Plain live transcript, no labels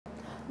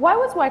Why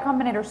was Y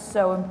Combinator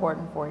so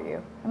important for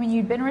you? I mean,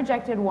 you'd been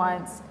rejected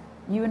once,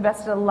 you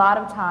invested a lot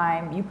of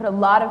time, you put a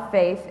lot of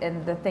faith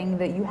in the thing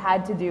that you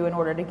had to do in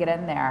order to get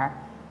in there.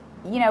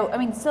 You know, I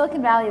mean,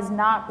 Silicon Valley is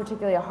not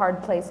particularly a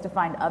hard place to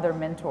find other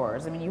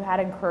mentors. I mean, you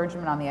had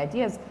encouragement on the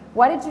ideas.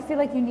 Why did you feel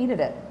like you needed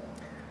it?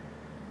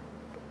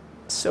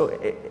 So,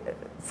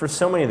 for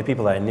so many of the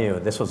people that I knew,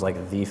 this was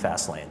like the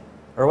fast lane.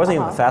 Or it wasn't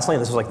even the fast lane,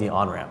 this was like the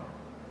on-ramp.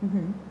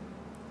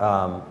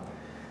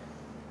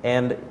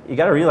 And you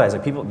got to realize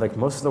that people, like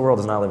most of the world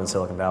does not live in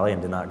Silicon Valley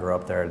and did not grow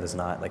up there, does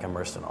not like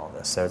immersed in all of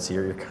this. So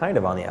you're kind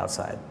of on the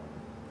outside.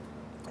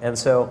 And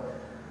so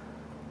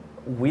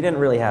we didn't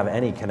really have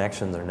any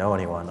connections or know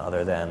anyone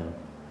other than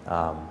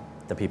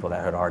the people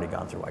that had already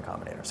gone through Y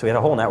Combinator. So we had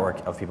a whole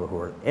network of people who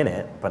were in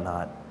it, but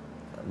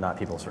not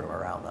people sort of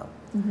around them.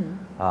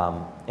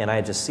 And I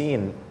had just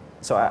seen,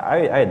 so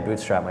I had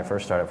bootstrapped my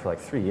first startup for like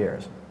 3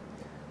 years.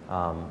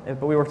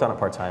 But we worked on it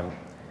part-time.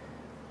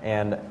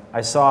 And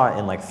I saw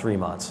in like 3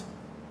 months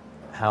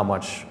how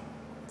much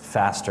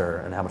faster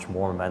and how much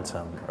more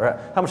momentum, or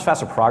how much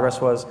faster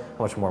progress was,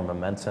 how much more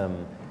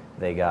momentum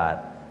they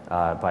got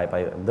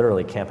by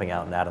literally camping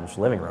out in Adam's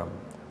living room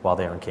while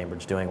they were in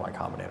Cambridge doing Y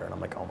Combinator. And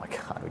I'm like, oh my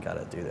God, we got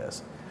to do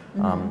this.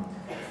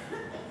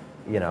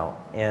 You know,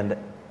 and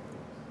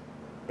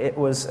it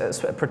was,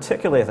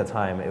 particularly at the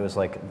time, it was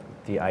like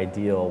the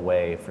ideal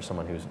way for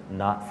someone who's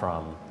not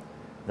from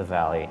the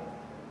Valley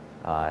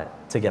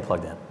to get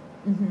plugged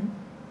in.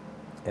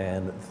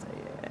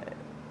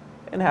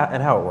 And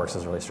how it works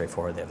is really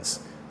straightforward. They have this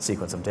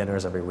sequence of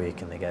dinners every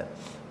week, and they get,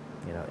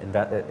 you know,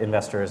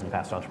 investors and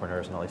past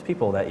entrepreneurs and all these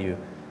people that you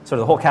sort of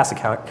the whole cast of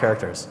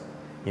characters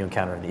you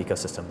encounter in the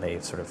ecosystem. They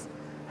sort of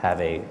have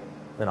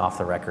an off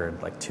the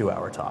record like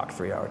 2-hour talk,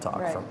 3-hour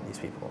talk from these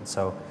people. And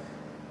so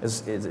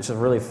it's a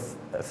really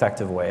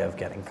effective way of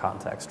getting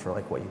context for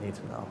like what you need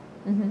to know.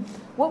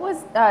 What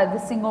was the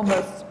single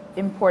most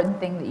important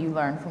thing that you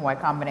learned from Y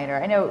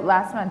Combinator? I know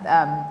last month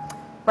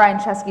Brian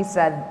Chesky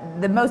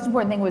said the most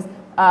important thing was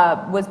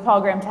Paul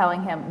Graham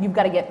telling him, you've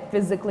got to get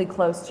physically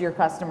close to your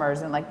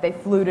customers, and like they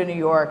flew to New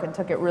York and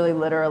took it really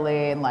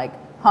literally and like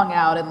hung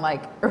out in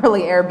like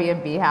early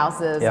Airbnb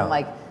houses and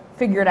like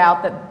figured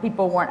out that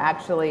people weren't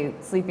actually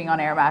sleeping on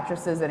air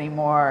mattresses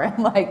anymore.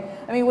 And like,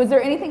 I mean, was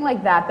there anything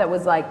like that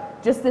was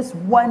like just this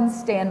one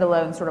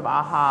standalone sort of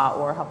aha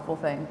or helpful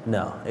thing?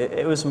 No,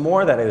 it was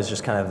more that it was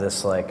just kind of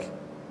this like,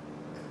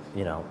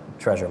 you know,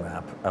 treasure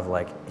map of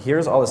like,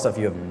 here's all the stuff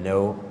you have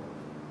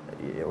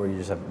or you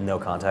just have no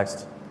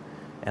context.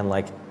 And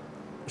like,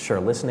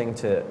 sure, listening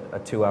to a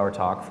 2-hour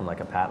talk from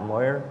like a patent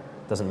lawyer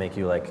doesn't make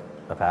you like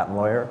a patent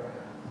lawyer,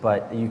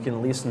 but you can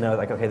at least know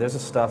like, okay, there's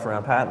this stuff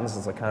around patents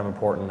that's like kind of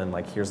important, and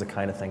like here's the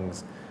kind of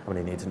things I'm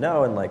gonna need to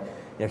know. And like,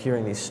 you know,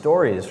 hearing these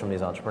stories from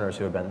these entrepreneurs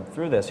who have been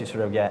through this, you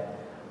sort of get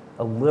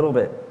a little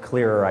bit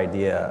clearer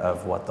idea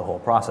of what the whole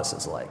process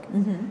is like.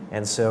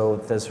 And so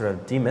the sort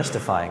of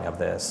demystifying of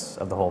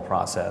the whole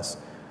process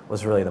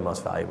was really the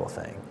most valuable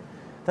thing.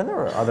 Then there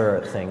were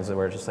other things that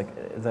were just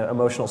like the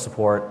emotional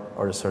support,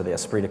 or just sort of the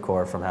esprit de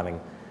corps from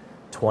having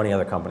 20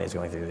 other companies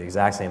going through the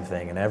exact same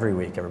thing, and every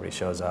week everybody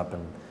shows up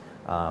and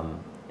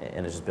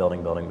it's just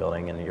building,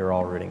 and you're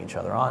all rooting each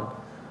other on.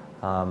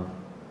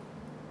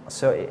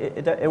 So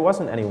it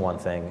wasn't any one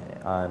thing,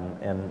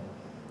 and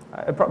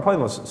probably the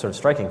most sort of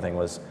striking thing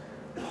was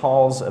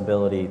Paul's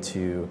ability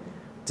to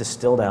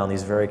distill down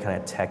these very kind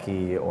of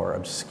techie or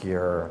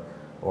obscure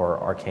or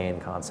arcane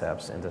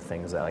concepts into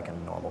things that like a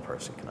normal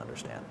person can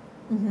understand.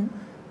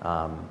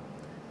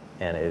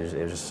 And it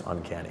was just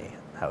uncanny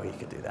how he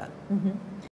could do that.